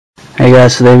Hey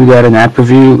guys, today we got an app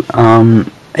review.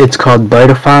 It's called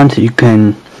BytaFont. You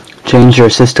can change your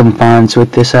system fonts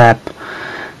with this app.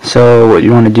 So what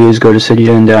you want to do is go to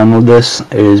Cydia and download this.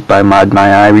 It is by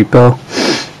ModMyI repo.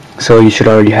 So you should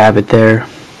already have it there.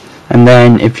 And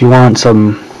then if you want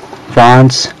some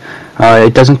fonts,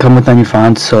 it doesn't come with any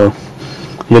fonts, so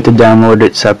you have to download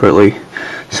it separately.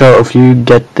 So if you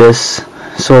get this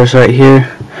source right here,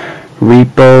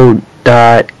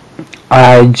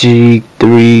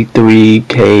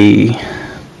 repo.ig33k,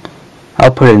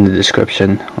 I'll put it in the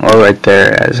description or right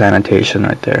there as annotation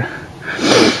right there.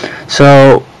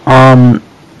 So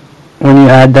when you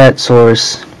add that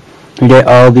source, you get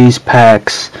all these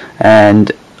packs,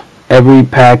 and every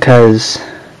pack has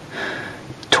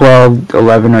 12,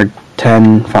 11, or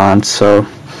 10 fonts. So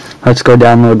let's go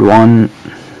download one.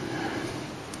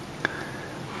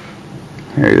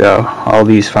 Here you go, all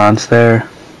these fonts there.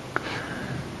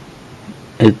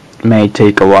 It may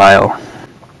take a while.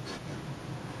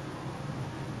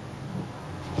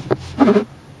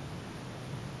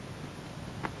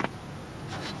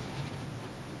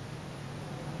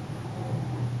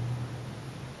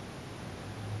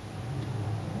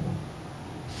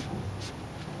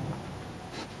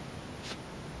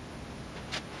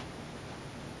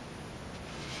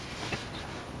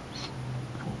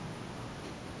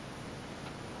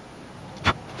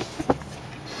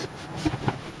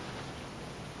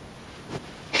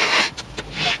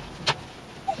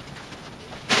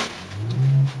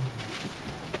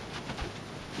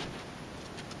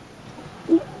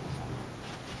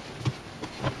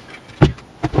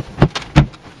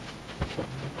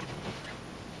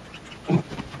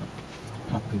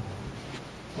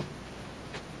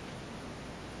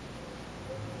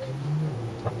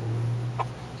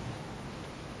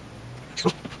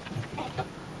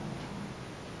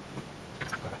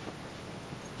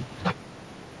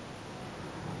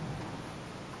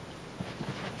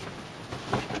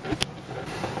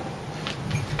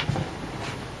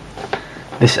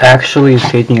 This actually is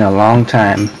taking a long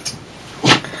time,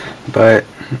 but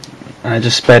I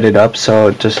just sped it up so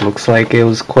it just looks like it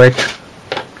was quick.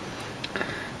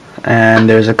 And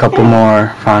there's a couple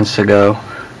more fonts to go.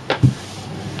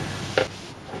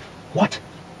 What?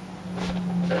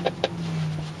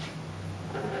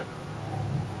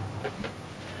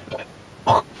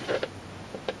 Oh.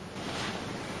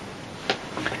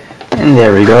 And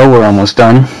there we go, we're almost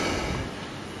done.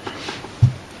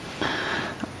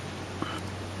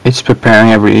 It's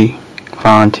preparing every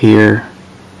font here.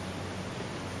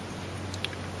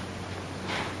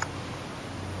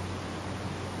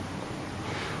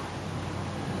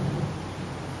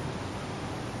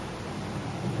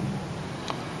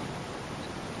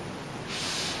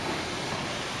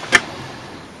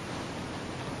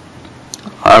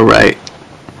 Alright,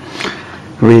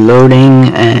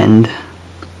 reloading and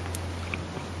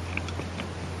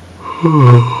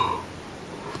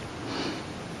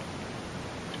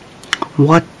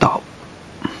what the?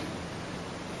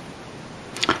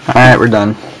 Alright, we're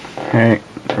done. Alright,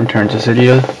 return to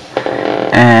Cydia,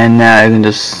 and now you can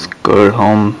just go to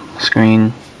home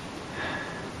screen,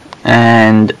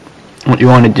 and what you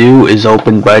want to do is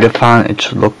open BytaFont. It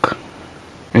should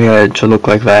look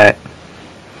like that.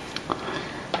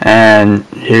 And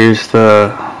here's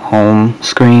the home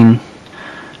screen.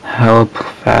 Help,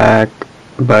 fact,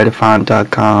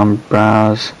 BytaFont.com,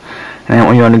 browse. And then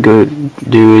what you want to go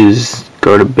do is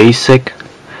go to basic,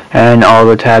 and all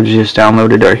the tabs you just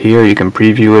downloaded are here. You can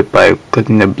preview it by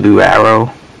clicking the blue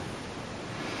arrow.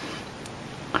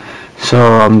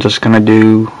 So I'm just gonna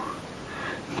do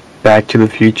Back to the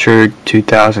Future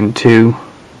 2002.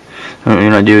 What you're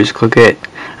gonna do is click it,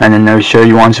 and then they're sure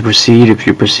you want to proceed. If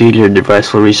you proceed, your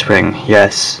device will respring.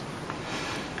 Yes.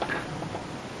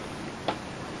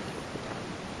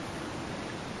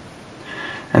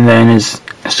 And then it's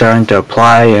starting to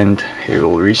apply, and it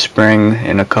will respring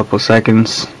in a couple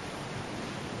seconds.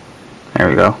 There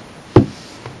we go.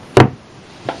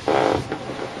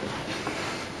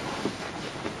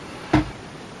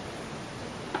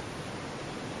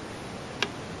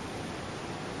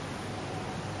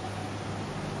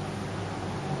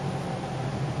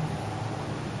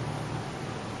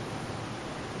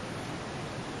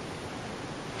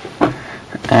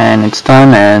 And it's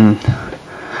done, and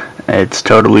it's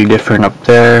totally different up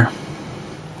there.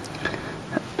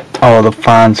 All the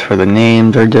fonts for the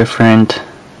names are different.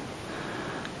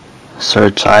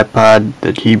 Search iPod,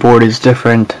 the keyboard is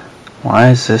different. Why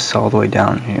is this all the way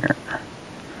down here?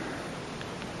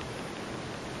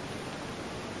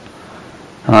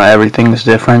 Everything's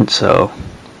different, so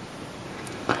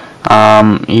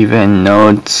even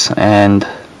notes and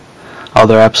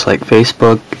other apps like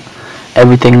Facebook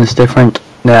everything is different.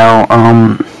 Now,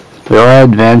 there are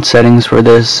advanced settings for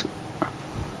this.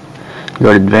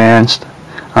 Go to advanced.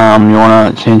 You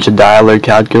want to change the dialer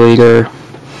calculator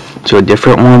to a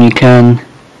different one, you can,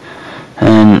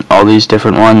 and all these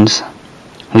different ones.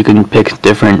 You can pick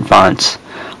different fonts,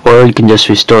 or you can just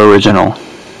restore original.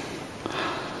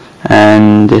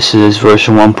 And this is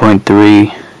version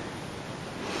 1.3.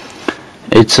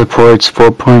 It supports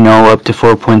 4.0 up to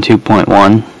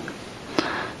 4.2.1.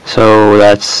 So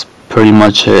that's pretty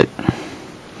much it.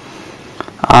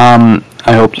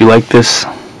 I hope you like this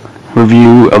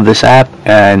review of this app,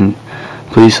 and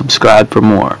please subscribe for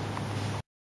more.